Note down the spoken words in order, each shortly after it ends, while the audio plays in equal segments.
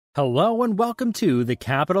Hello and welcome to The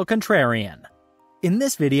Capital Contrarian. In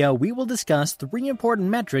this video, we will discuss 3 important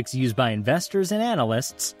metrics used by investors and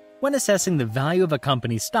analysts when assessing the value of a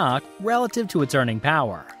company's stock relative to its earning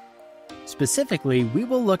power. Specifically, we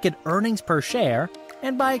will look at earnings per share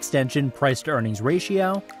and by extension price-to-earnings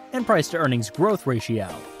ratio and price-to-earnings growth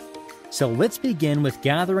ratio. So let's begin with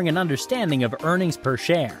gathering an understanding of earnings per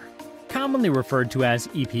share, commonly referred to as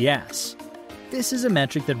EPS. This is a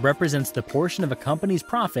metric that represents the portion of a company's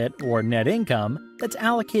profit or net income that's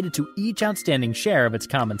allocated to each outstanding share of its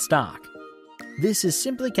common stock. This is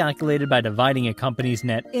simply calculated by dividing a company's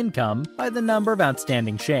net income by the number of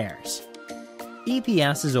outstanding shares.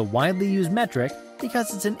 EPS is a widely used metric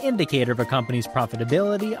because it's an indicator of a company's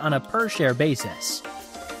profitability on a per-share basis.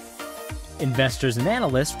 Investors and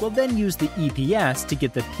analysts will then use the EPS to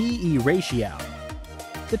get the PE ratio.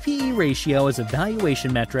 The PE ratio is a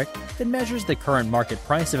valuation metric that measures the current market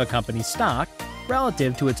price of a company's stock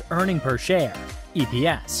relative to its earning per share,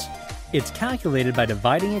 EPS. It's calculated by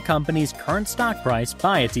dividing a company's current stock price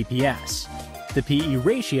by its EPS. The PE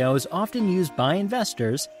ratio is often used by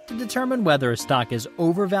investors to determine whether a stock is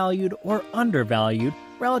overvalued or undervalued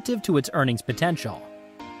relative to its earnings potential.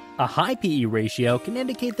 A high PE ratio can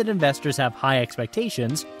indicate that investors have high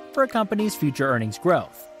expectations for a company's future earnings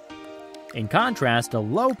growth. In contrast, a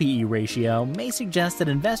low PE ratio may suggest that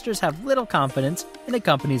investors have little confidence in a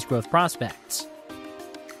company's growth prospects.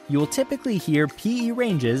 You will typically hear PE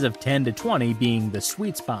ranges of 10 to 20 being the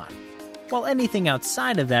sweet spot, while anything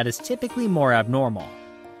outside of that is typically more abnormal.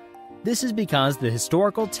 This is because the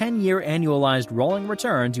historical 10-year annualized rolling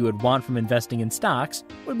returns you would want from investing in stocks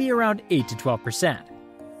would be around 8 to 12%.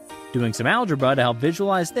 Doing some algebra to help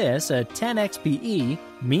visualize this, a 10x PE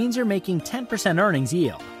means you're making 10% earnings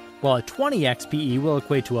yield, while a 20x PE will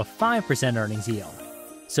equate to a 5% earnings yield.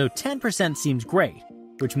 So 10% seems great,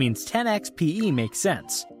 which means 10x PE makes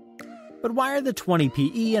sense. But why are the 20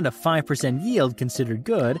 PE and a 5% yield considered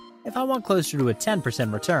good if I want closer to a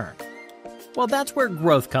 10% return? Well, that's where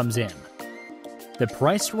growth comes in. The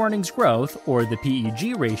price-to-earnings growth, or the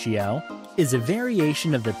PEG ratio, is a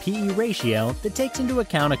variation of the PE ratio that takes into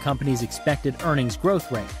account a company's expected earnings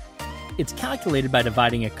growth rate. It's calculated by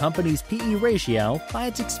dividing a company's PE ratio by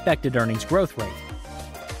its expected earnings growth rate.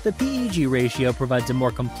 The PEG ratio provides a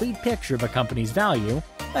more complete picture of a company's value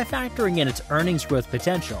by factoring in its earnings growth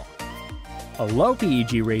potential. A low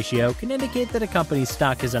PEG ratio can indicate that a company's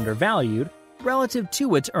stock is undervalued relative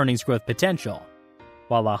to its earnings growth potential,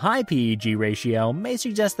 while a high PEG ratio may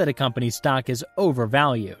suggest that a company's stock is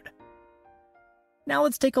overvalued. Now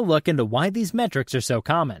let's take a look into why these metrics are so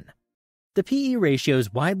common. The PE ratio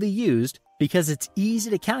is widely used because it's easy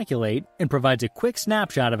to calculate and provides a quick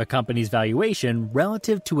snapshot of a company's valuation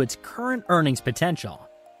relative to its current earnings potential.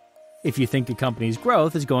 If you think a company's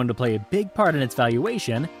growth is going to play a big part in its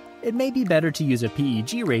valuation, it may be better to use a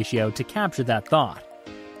PEG ratio to capture that thought.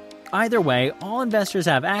 Either way, all investors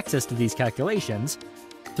have access to these calculations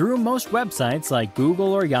through most websites like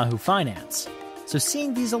Google or Yahoo Finance, so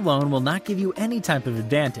seeing these alone will not give you any type of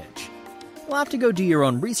advantage. You'll have to go do your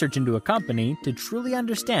own research into a company to truly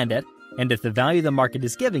understand it and if the value the market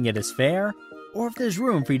is giving it is fair, or if there's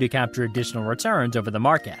room for you to capture additional returns over the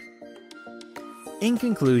market. In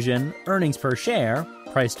conclusion, earnings per share,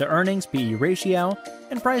 price-to-earnings PE ratio,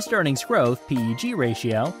 and price-to-earnings growth PEG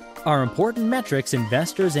ratio are important metrics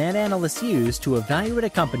investors and analysts use to evaluate a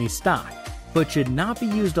company's stock, but should not be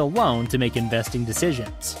used alone to make investing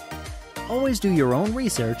decisions. Always do your own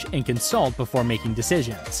research and consult before making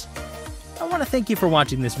decisions. I want to thank you for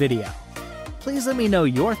watching this video. Please let me know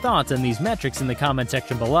your thoughts on these metrics in the comment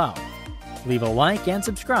section below. Leave a like and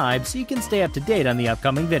subscribe so you can stay up to date on the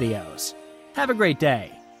upcoming videos. Have a great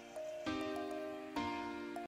day.